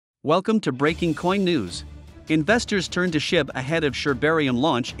Welcome to Breaking Coin News. Investors turn to SHIB ahead of Shibarium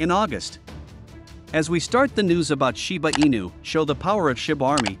launch in August. As we start the news about Shiba Inu, show the power of SHIB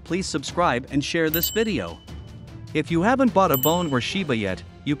Army, please subscribe and share this video. If you haven't bought a BONE or Shiba yet,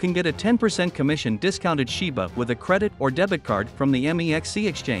 you can get a 10% commission discounted Shiba with a credit or debit card from the MEXC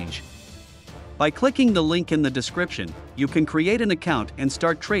exchange. By clicking the link in the description, you can create an account and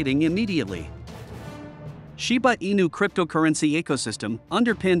start trading immediately. Shiba Inu cryptocurrency ecosystem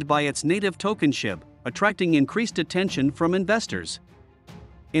underpinned by its native token SHIB, attracting increased attention from investors.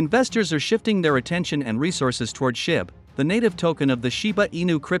 Investors are shifting their attention and resources toward SHIB, the native token of the Shiba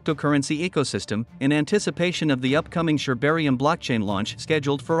Inu cryptocurrency ecosystem, in anticipation of the upcoming Shibarium blockchain launch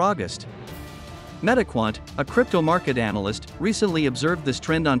scheduled for August. MetaQuant, a crypto market analyst, recently observed this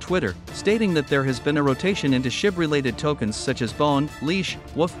trend on Twitter, stating that there has been a rotation into SHIB-related tokens such as BONE, LEASH,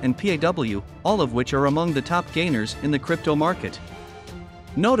 WOOF, and PAW, all of which are among the top gainers in the crypto market.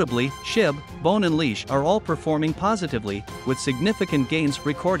 Notably, SHIB, BONE and LEASH are all performing positively, with significant gains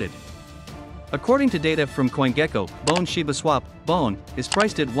recorded. According to data from CoinGecko, BONE Shiba Swap, BONE, is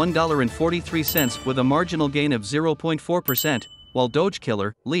priced at $1.43 with a marginal gain of 0.4%, while DOGE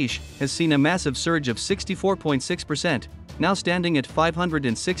killer, LEASH, has seen a massive surge of 64.6%, now standing at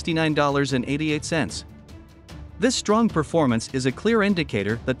 $569.88. This strong performance is a clear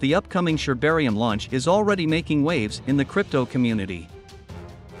indicator that the upcoming Shibarium launch is already making waves in the crypto community.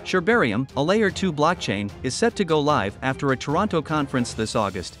 Shibarium, a Layer 2 blockchain, is set to go live after a Toronto conference this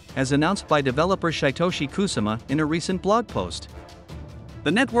August, as announced by developer Shytoshi Kusama in a recent blog post. The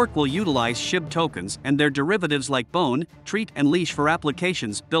network will utilize SHIB tokens and their derivatives like BONE, TREAT and LEASH for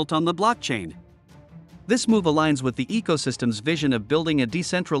applications built on the blockchain. This move aligns with the ecosystem's vision of building a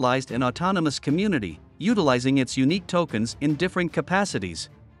decentralized and autonomous community, utilizing its unique tokens in different capacities.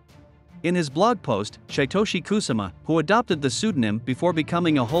 In his blog post, Shytoshi Kusama, who adopted the pseudonym before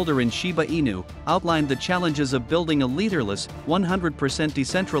becoming a holder in Shiba Inu, outlined the challenges of building a leaderless, 100%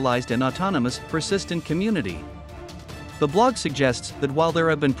 decentralized and autonomous, persistent community. The blog suggests that while there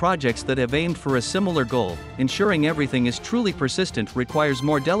have been projects that have aimed for a similar goal, ensuring everything is truly persistent requires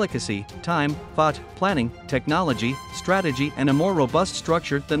more delicacy, time, thought, planning, technology, strategy, and a more robust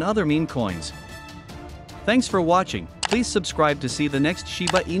structure than other meme coins. Thanks for watching. Please subscribe to see the next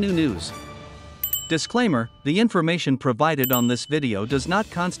Shiba Inu news. Disclaimer: the information provided on this video does not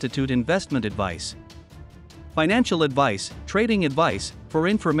constitute investment advice. Financial advice, trading advice, for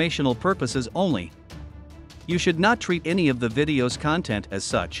informational purposes only. You should not treat any of the video's content as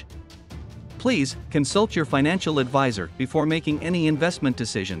such. Please consult your financial advisor before making any investment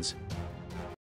decisions.